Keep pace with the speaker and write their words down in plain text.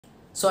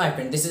So hi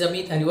friend, this is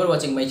Amit and you are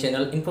watching my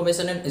channel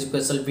Information and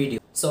Educational Video.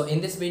 So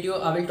in this video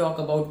I will talk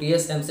about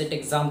TS EAMCET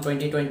exam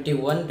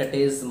 2021, that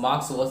is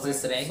marks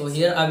versus rank. So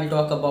here I will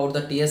talk about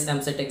the TS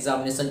EAMCET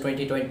examination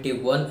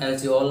 2021.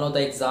 As you all know,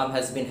 the exam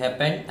has been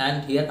happened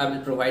and here I will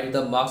provide you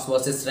the marks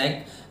versus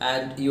rank,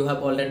 and you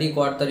have already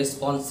got the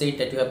response sheet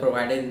that you have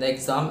provided in the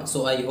exam.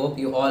 So I hope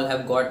you all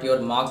have got your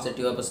marks that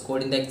you have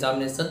scored in the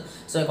examination.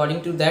 So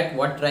according to that,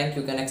 what rank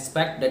you can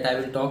expect, that I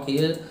will talk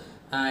here.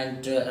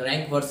 And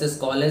rank versus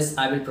college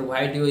I will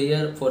provide you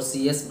here for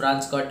CS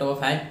branch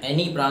cutoff and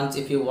any branch.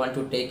 If you want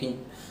to take in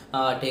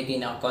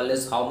a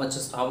college, how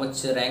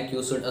much rank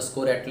you should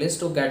score at least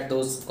to get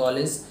those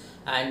college.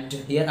 And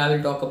here I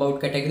will talk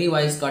about category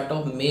wise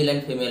cutoff, male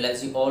and female.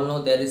 As you all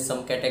know, there is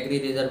some category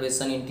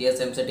reservation in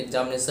TS EAMCET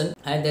examination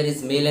and there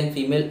is male and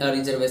female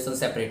reservation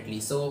separately.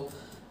 So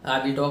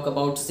I will talk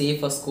about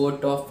safe score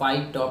top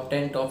 5, top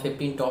 10, top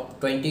 15, top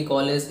 20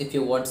 college. If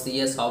you want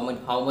CS, how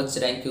much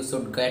rank you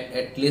should get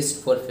at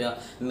least for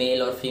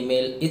male or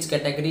female each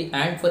category,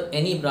 and for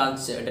any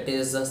branch, that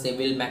is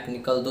civil,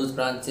 mechanical, those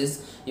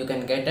branches you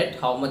can get at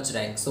how much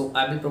rank. So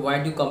I will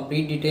provide you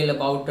complete detail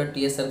about the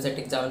TS EAMCET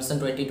examination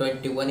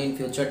 2021 in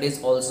future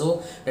days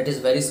also. That is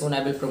very soon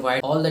I will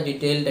provide all the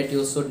detail that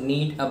you should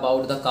need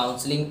about the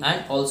counseling,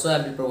 and also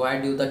I will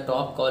provide you the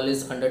top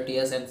college under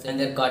TS EAMCET and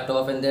their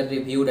cutoff and their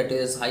review, that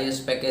is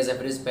highest package,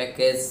 average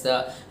package,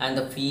 and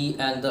the fee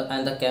and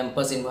the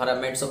campus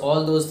environment. So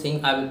all those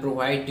things I will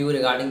provide you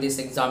regarding this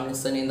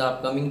examination in the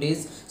upcoming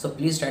days. So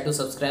please try to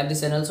subscribe the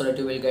channel so that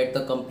you will get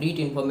the complete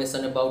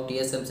information about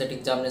TS EAMCET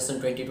examination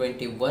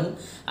 2021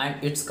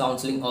 and its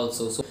counseling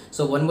also.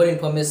 So one more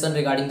information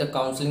regarding the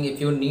counseling.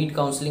 If you need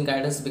counseling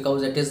guidance,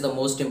 because it is the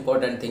most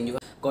important thing, you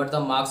got the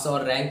marks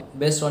or rank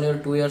based on your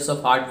 2 years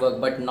of hard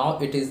work, but now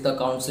it is the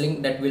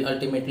counseling that will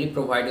ultimately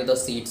provide you the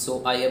seat.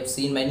 So I have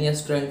seen many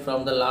students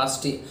from the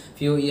last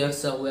few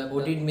years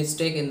who did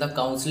mistake in the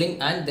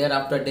counseling and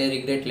thereafter they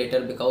regret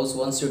later, because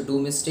once you do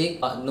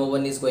mistake, no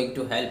one is going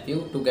to help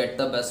you to get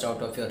the best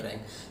out of your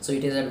rank. So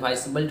it is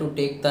advisable to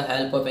take the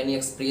help of any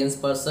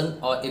experienced person,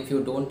 or if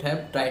you don't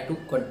have, try to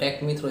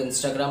contact me through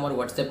Instagram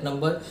or WhatsApp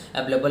number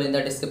available in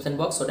the description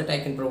box, so that I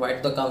can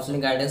provide the counseling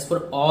guidance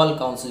for all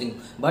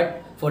counseling.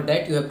 But for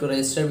that you have to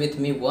register with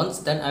me once,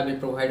 then I will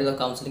provide you the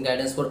counseling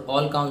guidance for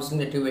all counseling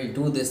that you will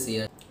do this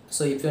year.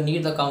 So if you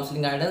need the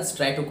counseling guidance,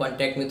 try to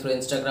contact me through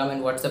Instagram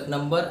and WhatsApp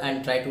number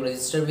and try to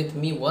register with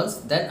me once,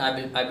 then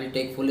I will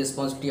take full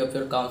responsibility of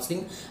your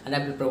counseling and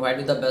I will provide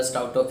you the best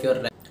out of your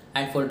rank.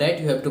 And for that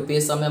you have to pay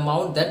some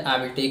amount, then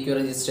I will take your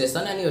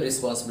registration and your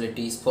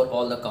responsibilities for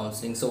all the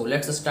counseling. So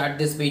let's start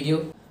this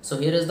video. So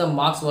here is the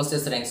marks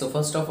versus rank. So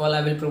first of all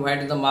I will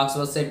provide the marks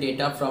versus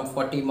data from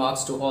 40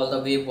 marks to all the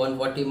way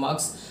 140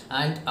 marks,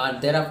 and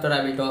thereafter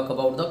I will talk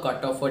about the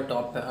cutoff for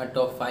top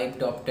 5,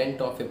 top 10,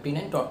 top 15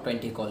 and top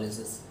 20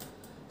 colleges.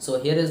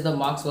 So here is the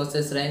marks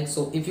versus rank.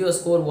 So if you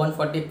score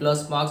 140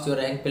 plus marks, your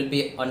rank will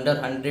be under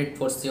 100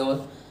 for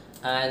sure,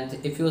 and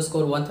if you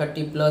score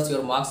 130 plus,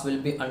 your marks will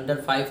be under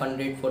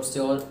 500 for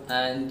sure,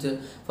 and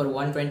for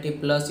 120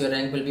 plus your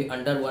rank will be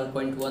under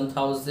 1.1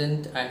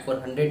 thousand, and for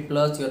 100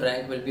 plus your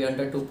rank will be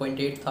under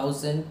 2.8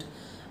 thousand,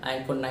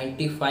 and for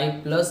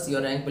 95 plus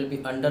your rank will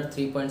be under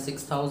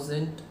 3.6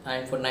 thousand,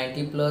 and for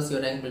 90 plus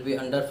your rank will be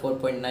under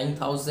 4.9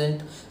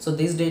 thousand. So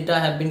these data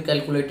have been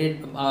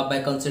calculated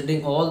by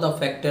considering all the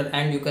factor,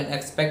 and you can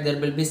expect there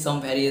will be some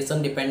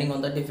variation depending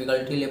on the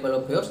difficulty level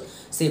of your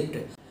shift.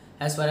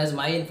 As far as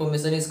my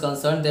information is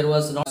concerned, there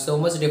was not so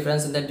much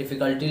difference in the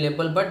difficulty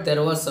level, but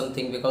there was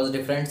something, because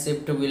different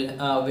shift will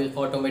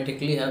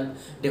automatically have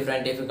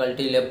different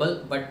difficulty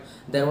level, but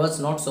there was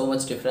not so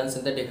much difference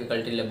in the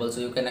difficulty level. So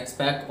you can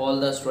expect all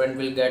the student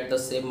will get the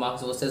same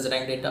marks versus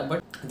rank data,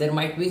 but there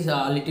might be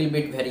a little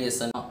bit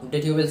variation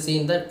that you will see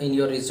in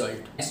your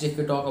result. Next, if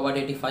you talk about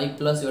 85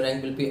 plus, your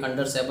rank will be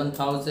under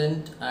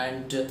 7,000,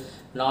 and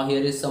now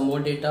here is some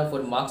more data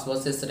for marks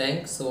versus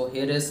rank. So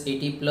here is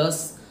 80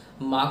 plus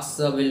marks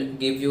will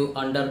give you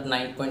under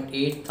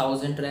 9.8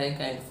 thousand rank,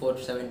 and for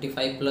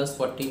 75 plus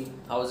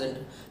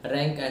 14,000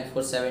 rank, and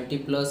for 70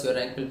 plus your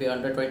rank will be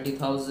under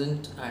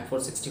 20,000, and for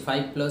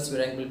 65 plus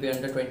your rank will be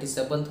under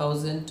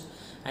 27,000,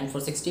 and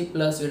for 60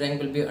 plus your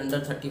rank will be under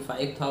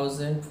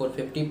 35,000, for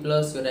 50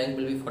 plus your rank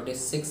will be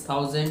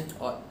 46,000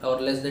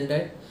 or less than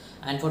that,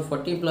 and for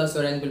 40 plus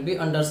your rank will be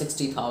under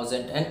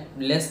 60,000, and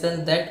less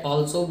than that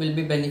also will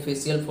be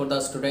beneficial for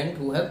the student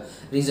who have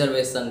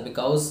reservation,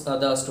 because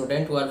the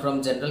student who are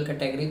from general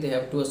category, they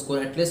have to score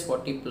at least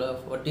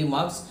 40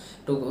 marks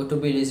to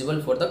be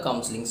eligible for the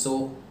counseling.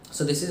 So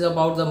this is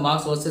about the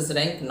marks versus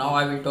rank. Now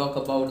I will talk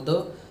about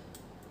the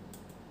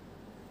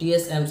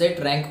TS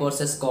EAMCET rank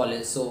versus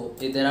college. So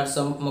there are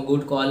some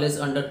good colleges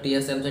under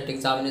TS EAMCET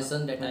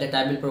examination that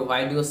I will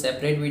provide you a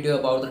separate video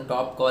about the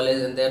top college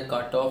and their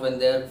cutoff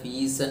and their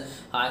fees,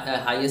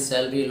 highest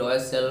salary,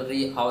 lowest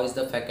salary, how is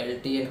the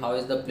faculty, and how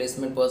is the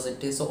placement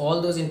percentage. So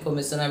all those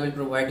information I will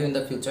provide you in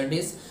the future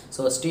days.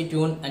 So stay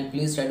tuned and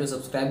please try to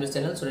subscribe this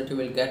channel so that you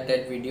will get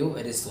that video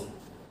very soon.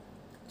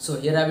 So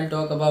here I will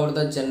talk about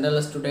the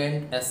general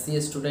student,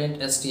 SC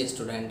student, ST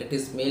student, that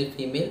is male,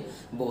 female,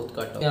 both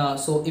cutoff.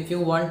 So if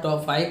you want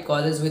top 5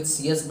 colleges with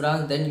CS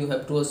branch, then you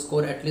have to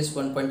score at least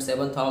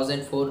 1.7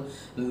 thousand for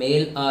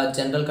male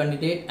general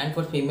candidate, and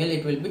for female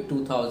it will be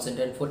 2000,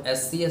 and for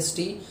SC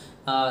ST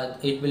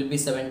it will be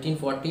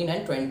 1714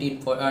 and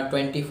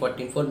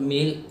 2014 for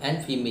male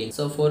and female.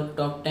 So for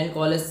top 10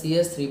 college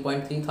CS,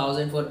 3.3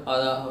 thousand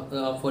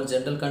for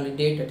general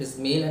candidate, that is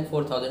male, and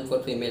 4000 for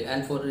female.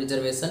 And for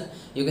reservation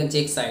you can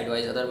check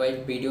sidewise,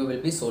 otherwise video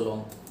will be so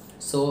long.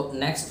 So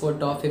next, for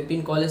top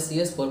 15 college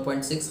CS,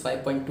 4.6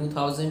 5.2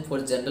 thousand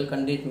for general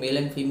candidate male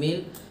and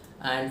female,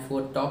 and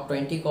for top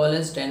 20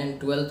 college 10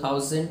 and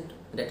 12,000,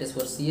 that is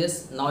for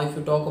CS. Now if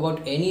you talk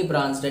about any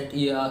branch that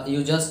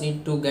you just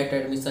need to get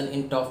admission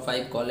in top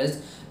 5 college,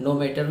 no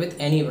matter with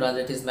any branch,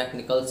 that is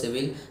mechanical,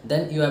 civil,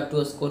 then you have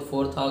to score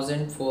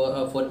 4000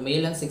 for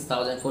male and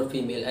 6000 for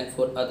female, and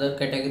for other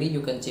category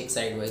you can check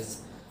sidewise.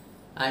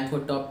 And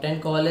for top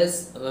 10 college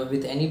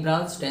with any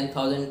branch,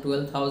 10,000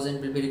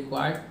 12,000 will be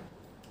required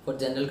for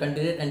general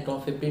candidate, and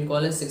top 15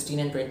 college 16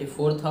 and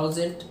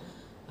 24,000,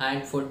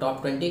 and for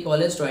top 20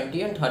 college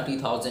 20 and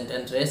 30,000,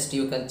 and rest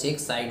you can check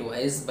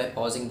sidewise by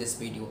pausing this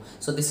video.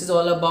 So this is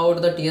all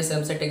about the TS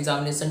EAMCET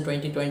examination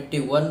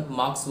 2021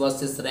 marks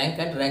versus rank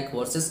and rank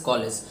versus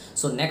college.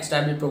 So next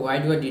I will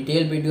provide you a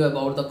detailed video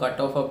about the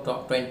cutoff of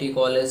top 20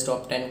 college,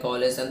 top 10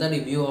 college, and the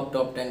review of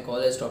top 10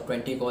 college, top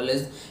 20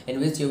 college, in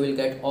which you will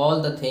get all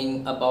the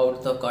thing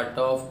about the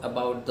cutoff,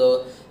 about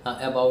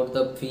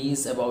the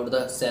fees, about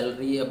the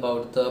salary,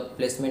 about the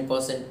placement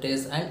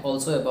percentage, and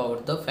also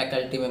about the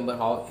faculty member,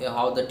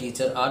 how the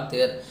teacher are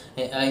there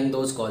in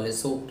those colleges.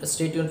 So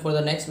stay tuned for the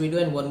next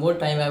video. And one more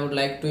time I would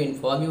like to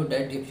inform you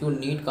that if you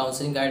need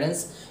counseling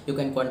guidance, you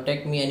can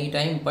contact me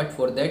anytime, but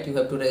for that you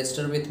have to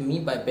register with me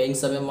by paying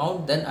some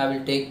amount. Then I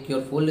will take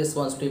your full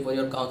responsibility for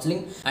your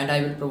counseling, and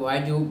I will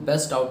provide you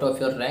best out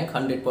of your rank,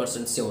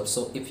 100% sure.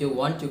 So if you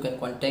want, you can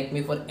contact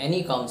me for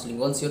any counseling.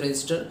 Once you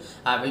register,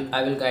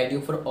 I will guide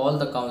you for all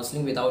the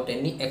counseling without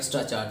any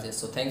extra charges.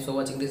 So thanks for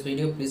watching this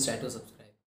video. Please try to subscribe.